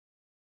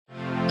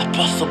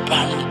Apostle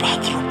Baron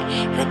Bathrop,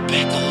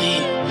 Rebecca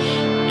Lynn,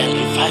 and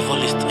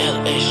revivalist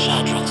L.A.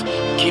 Shadrack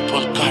keep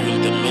on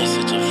carrying the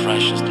message of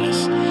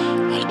righteousness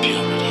and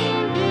purity.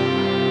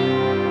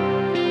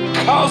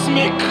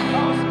 Cosmic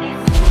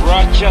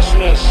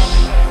righteousness,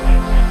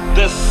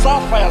 the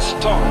sapphire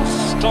stone,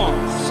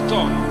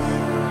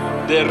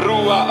 the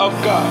Ruah of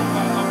God,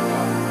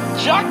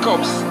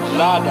 Jacob's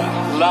ladder.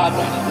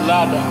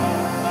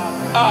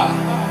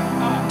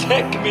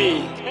 Take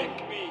me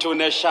to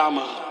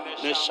Neshama.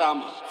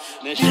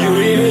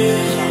 Purity,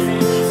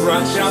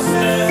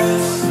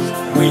 righteousness,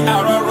 we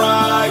are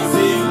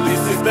arising. This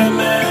is the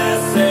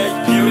message.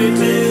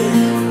 Purity,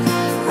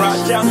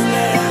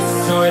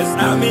 righteousness, so is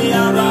army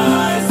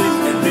arising.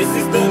 And this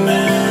is the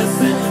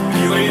message.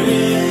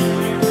 Purity,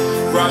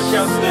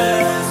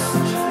 righteousness,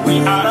 we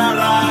are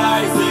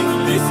arising.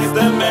 This is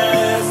the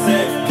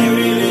message.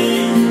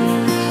 Purity,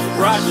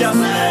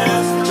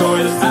 righteousness, so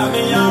is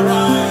army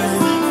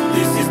arising.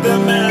 This is the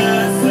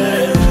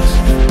message.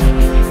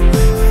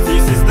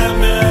 This is the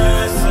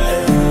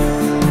message.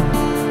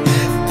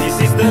 This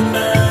is the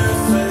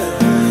message.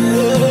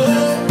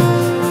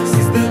 This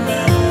is the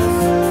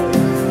message.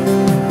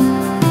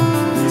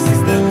 This is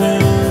the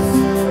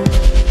message.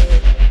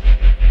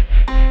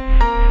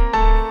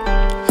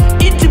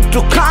 Egypt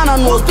to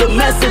Canaan was the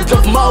message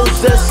of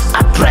Moses.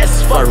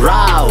 Address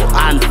Pharaoh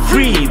and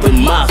free the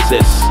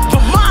masses.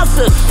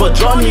 For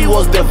John he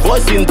was the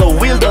voice in the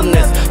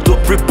wilderness to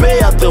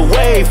prepare the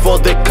way for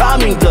the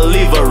coming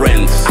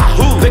deliverance.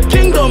 The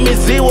kingdom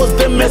is he was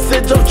the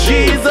message of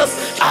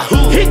Jesus.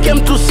 He came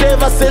to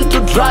save us and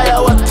to dry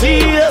our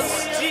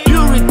tears.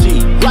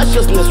 Purity,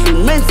 righteousness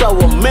remains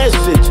our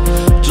message.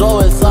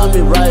 Joel's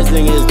army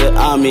rising is the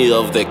army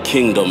of the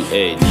kingdom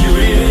age.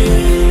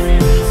 Purity,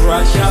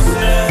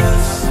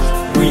 righteousness,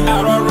 we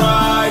are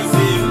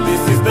arising.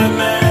 This is the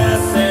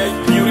message.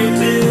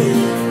 Purity,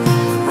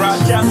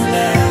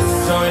 righteousness,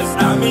 so is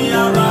army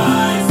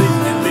arising.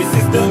 And this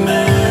is the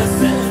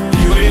message.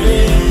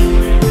 Purity,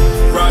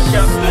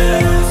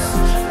 righteousness,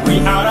 we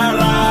are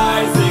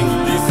arising.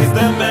 This is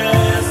the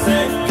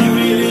message.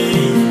 Purity,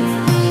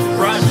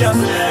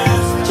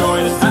 righteousness, so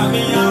is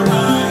army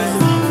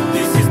arising.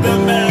 This is the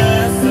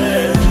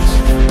message.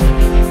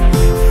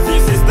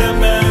 This is the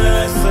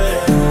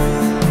message.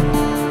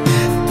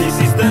 This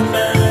is the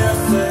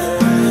message.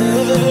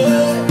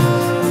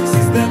 This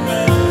is the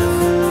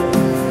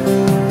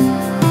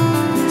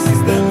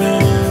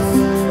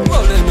message.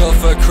 Rolling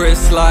off a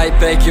Chris light,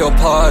 beg your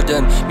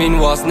pardon.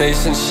 Meanwhile,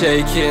 nations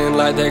shaking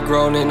like they're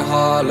grown in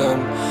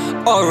Harlem.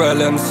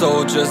 RLM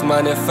soldiers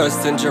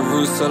manifest in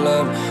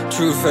Jerusalem.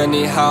 Truth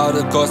anyhow,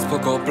 the gospel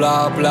go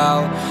blah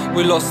blah.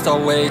 We lost our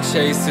way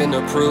chasing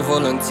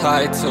approval and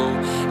title,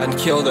 and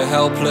kill the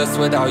helpless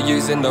without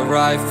using the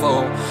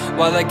rifle.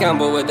 While they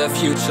gamble with their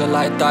future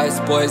like dice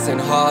boys in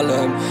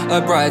Harlem. A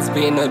bride's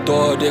being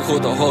adored, they call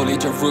the holy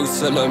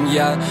Jerusalem,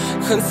 yeah.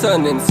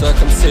 Concerning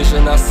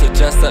circumcision, I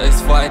suggest that it's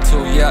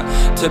vital, yeah.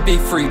 To be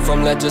freed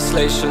from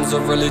legislations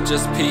of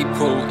religious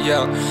people,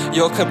 yeah.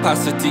 Your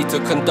capacity to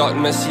conduct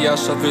Messiah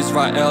of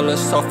Israel has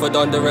suffered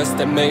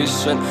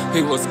underestimation.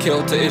 Who was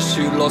killed to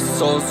issue lost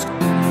souls?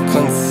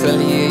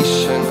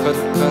 Conciliation,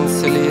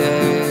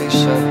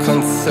 conciliation,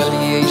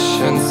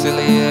 conciliation,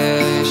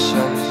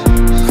 conciliation.